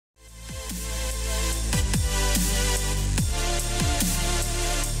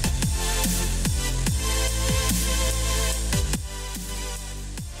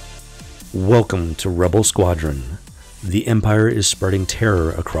Welcome to Rebel Squadron. The Empire is spreading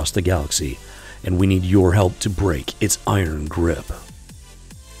terror across the galaxy, and we need your help to break its iron grip.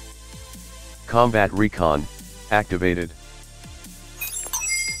 Combat Recon activated.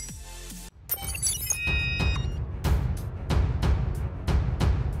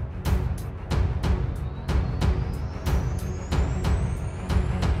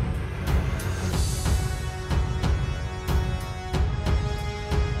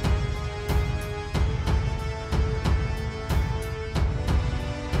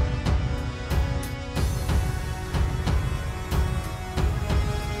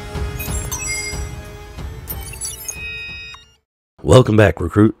 Welcome back,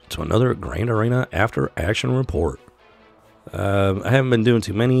 recruit, to another Grand Arena After Action Report. I haven't been doing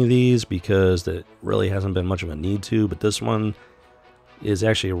too many of these because there really hasn't been much of a need to, but this one is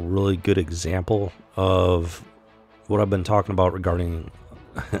actually a really good example of what I've been talking about regarding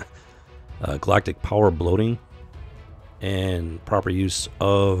galactic power bloating and proper use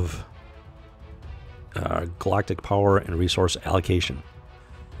of galactic power and resource allocation.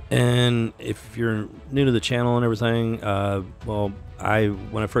 And if you're new to the channel and everything, well,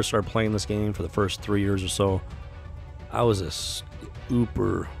 when I first started playing this game for the first 3 years or so, I was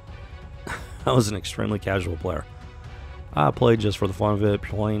I was an extremely casual player. I played just for the fun of it,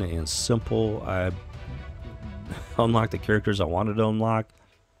 plain and simple. I unlocked the characters I wanted to unlock.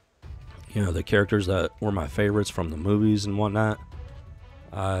 You know, the characters that were my favorites from the movies and whatnot.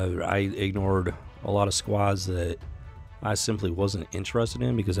 I ignored a lot of squads that I simply wasn't interested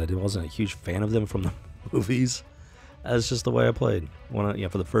in because I wasn't a huge fan of them from the movies. That's just the way I played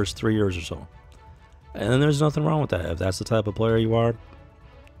for the first 3 years or so. And then there's nothing wrong with that. If that's the type of player you are,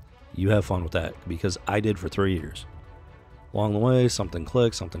 you have fun with that, because I did for 3 years. Along the way, something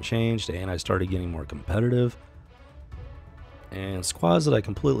clicked, something changed, and I started getting more competitive. And squads that I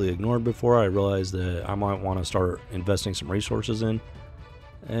completely ignored before, I realized that I might want to start investing some resources in.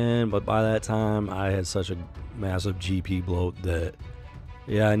 But by that time, I had such a massive GP bloat that,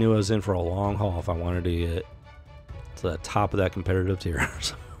 yeah, I knew I was in for a long haul if I wanted to get to the top of that competitive tier.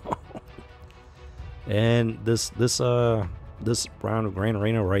 And this round of Grand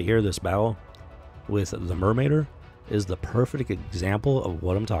Arena right here, this battle with the Mermaider, is the perfect example of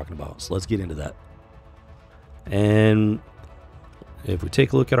what I'm talking about. So let's get into that. And if we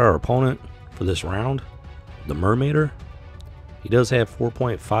take a look at our opponent for this round, the Mermaider, he does have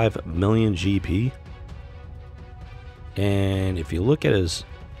 4.5 million GP. And if you look at his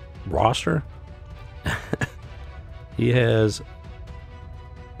roster, he has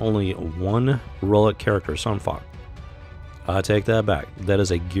only one relic character, Sunfog. I take that back. That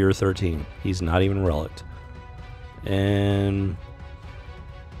is a Gear 13. He's not even relicked. And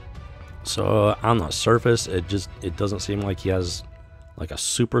so on the surface, it doesn't seem like he has like a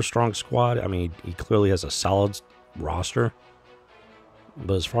super strong squad. I mean, he clearly has a solid roster.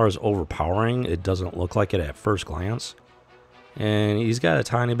 But as far as overpowering, it doesn't look like it at first glance. And he's got a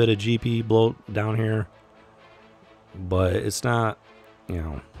tiny bit of GP bloat down here, but it's not,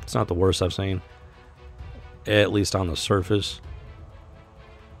 it's not the worst I've seen, at least on the surface.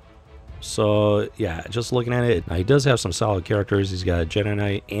 So yeah, just looking at it, now he does have some solid characters. He's got Jedi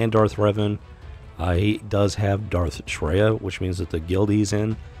Knight and Darth Revan. He does have Darth Shreya, which means that the guild he's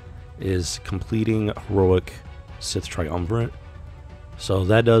in is completing heroic Sith Triumvirate. So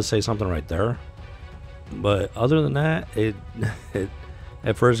that does say something right there. But other than that,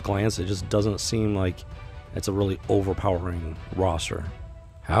 at first glance, it just doesn't seem like it's a really overpowering roster.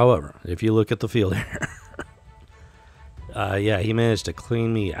 However, if you look at the field here, yeah, he managed to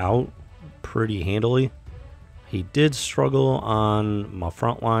clean me out pretty handily. He did struggle on my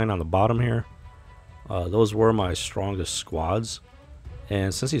front line on the bottom here. Those were my strongest squads.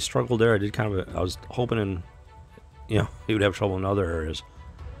 And since he struggled there, I was hoping he would have trouble in other areas.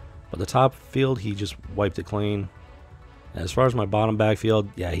 But the top field, he just wiped it clean. And as far as my bottom backfield,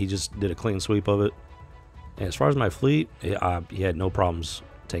 yeah, he just did a clean sweep of it. And as far as my fleet, he had no problems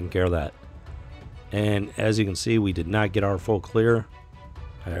taking care of that. And as you can see, we did not get our full clear.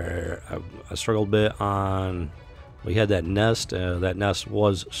 I struggled a bit on, we had that nest. That nest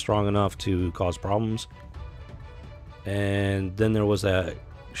was strong enough to cause problems. And then there was that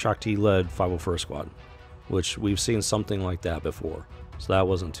Shakti-led 501st squad, which we've seen something like that before. So that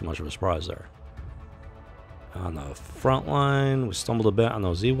wasn't too much of a surprise there. On the front line, we stumbled a bit on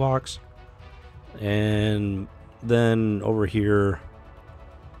those Ewoks. And then over here,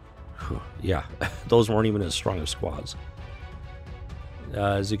 yeah, those weren't even as strong as squads.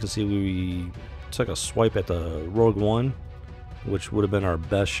 As you can see, we took a swipe at the Rogue One, which would have been our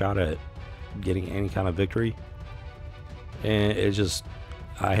best shot at getting any kind of victory. And it just,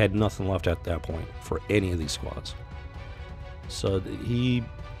 I had nothing left at that point for any of these squads. So this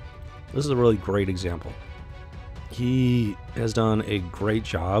is a really great example. He has done a great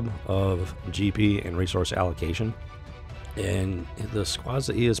job of GP and resource allocation. And the squads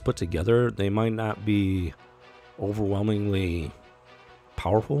that he has put together, they might not be overwhelmingly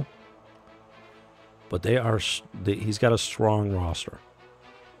powerful, but he's got a strong roster.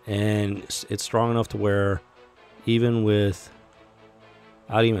 And it's strong enough to where even without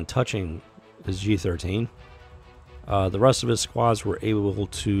even touching his G13, the rest of his squads were able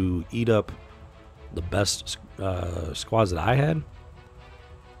to eat up the best squads that I had,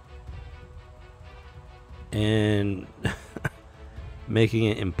 and making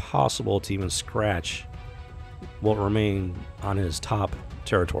it impossible to even scratch what remained on his top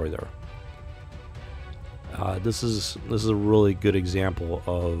territory there. This is a really good example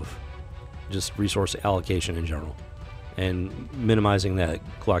of just resource allocation in general and minimizing that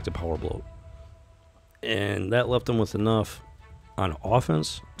collective power bloat. And that left him with enough on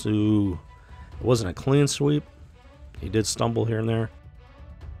offense to, it wasn't a clean sweep. He did stumble here and there.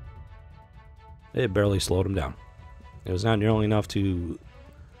 It barely slowed him down. It was not nearly enough to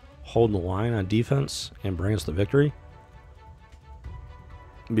hold the line on defense and bring us the victory,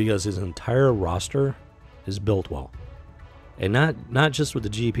 because his entire roster is built well. And not just with the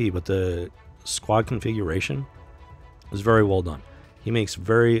GP, but the squad configuration is very well done. He makes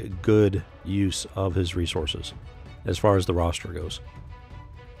very good use of his resources as far as the roster goes.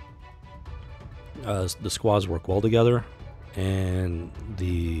 The squads work well together, and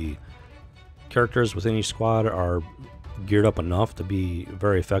the characters within each squad are geared up enough to be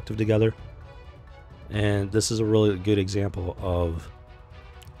very effective together. And this is a really good example of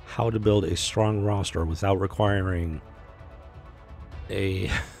how to build a strong roster without requiring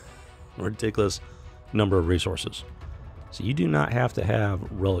a ridiculous number of resources. So you do not have to have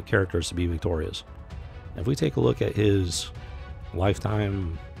relic characters to be victorious. If we take a look at his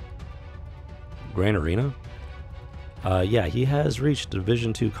lifetime Grand Arena, yeah, he has reached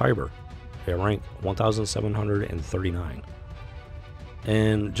Division 2 Kyber at rank 1739.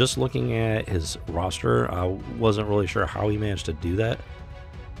 And just looking at his roster, I wasn't really sure how he managed to do that.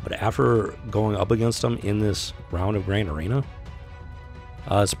 But after going up against him in this round of Grand Arena,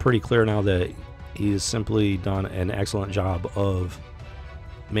 it's pretty clear now that he's simply done an excellent job of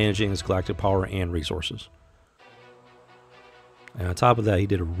managing his galactic power and resources. And on top of that, he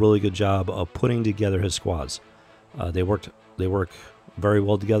did a really good job of putting together his squads. They work very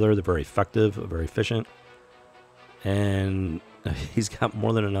well together. They're very effective, very efficient, and he's got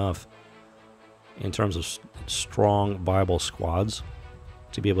more than enough in terms of strong, viable squads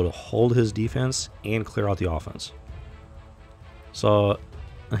to be able to hold his defense and clear out the offense. So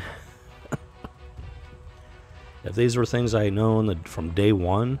if these were things I had known from day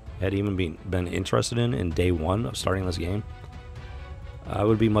one, had even been interested in day one of starting this game, I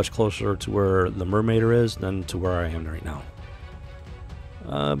would be much closer to where the Mermaider is than to where I am right now.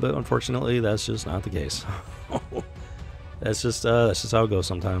 But unfortunately, that's just not the case. That's just how it goes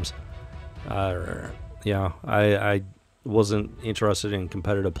sometimes. Yeah, I wasn't interested in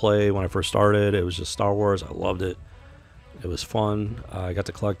competitive play when I first started. It was just Star Wars. I loved it. It was fun. I got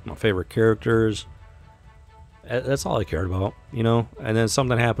to collect my favorite characters. That's all I cared about, you know. And then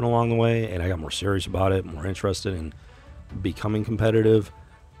something happened along the way, and I got more serious about it, more interested in becoming competitive.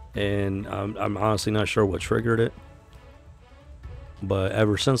 And I'm honestly not sure what triggered it. But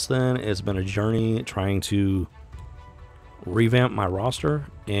ever since then, it's been a journey trying to revamp my roster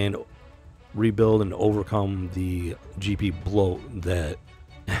and rebuild and overcome the GP bloat that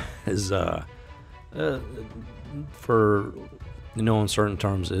is, for no uncertain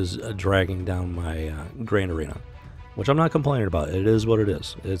terms, is dragging down my Grand Arena, which I'm not complaining about. It is what it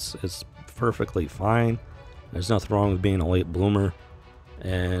is. It's perfectly fine. There's nothing wrong with being a late bloomer,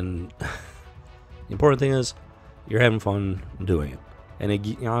 and the important thing is you're having fun doing it, and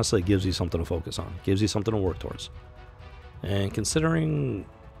it honestly gives you something to focus on, gives you something to work towards. And considering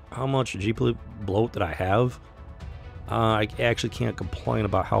how much GP bloat that I have, I actually can't complain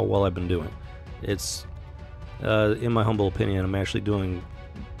about how well I've been doing. It's in my humble opinion, I'm actually doing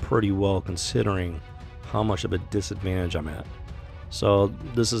pretty well considering how much of a disadvantage I'm at. So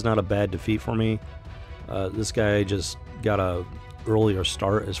this is not a bad defeat for me. This guy just got a earlier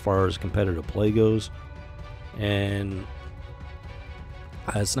start as far as competitive play goes, and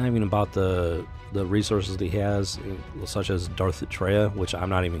it's not even about the resources that he has, such as Darth Treya, which I'm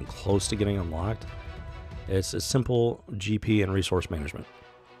not even close to getting unlocked. It's a simple GP and resource management,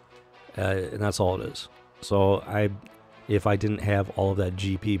 and that's all it is. So if I didn't have all of that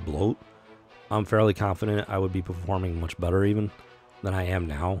GP bloat, I'm fairly confident I would be performing much better even. than I am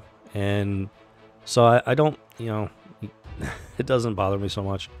now. And so I don't, you know, it doesn't bother me so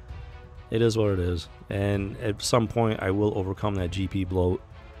much. It is what it is. And at some point, I will overcome that GP bloat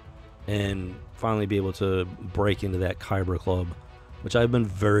and finally be able to break into that Kyber club, which I've been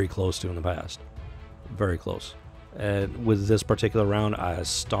very close to in the past. Very close. And with this particular round, I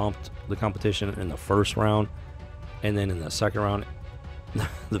stomped the competition in the first round. And then in the second round,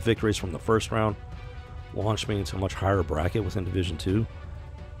 the victories from the first round launched me into a much higher bracket within Division 2.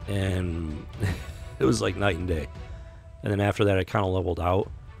 And it was like night and day. And then after that, I kind of leveled out.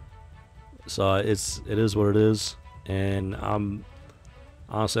 So it is what it is. And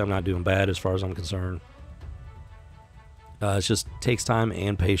honestly, I'm not doing bad as far as I'm concerned. It just takes time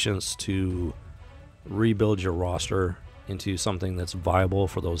and patience to rebuild your roster into something that's viable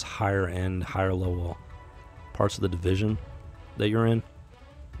for those higher end, higher level parts of the division that you're in.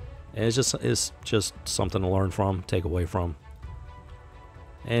 And it's just something to learn from, take away from.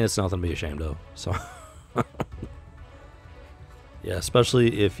 And it's nothing to be ashamed of. So yeah,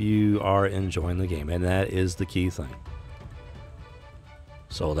 especially if you are enjoying the game, and that is the key thing.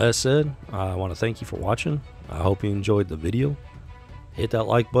 So that said, I want to thank you for watching. I hope you enjoyed the video. Hit that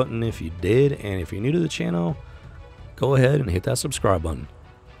like button if you did, and if you're new to the channel, go ahead and hit that subscribe button.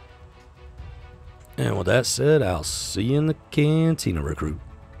 And with that said, I'll see you in the cantina, recruit.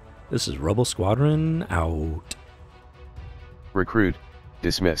 This is Rebel Squadron out. Recruit,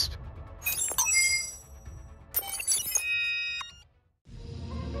 dismissed.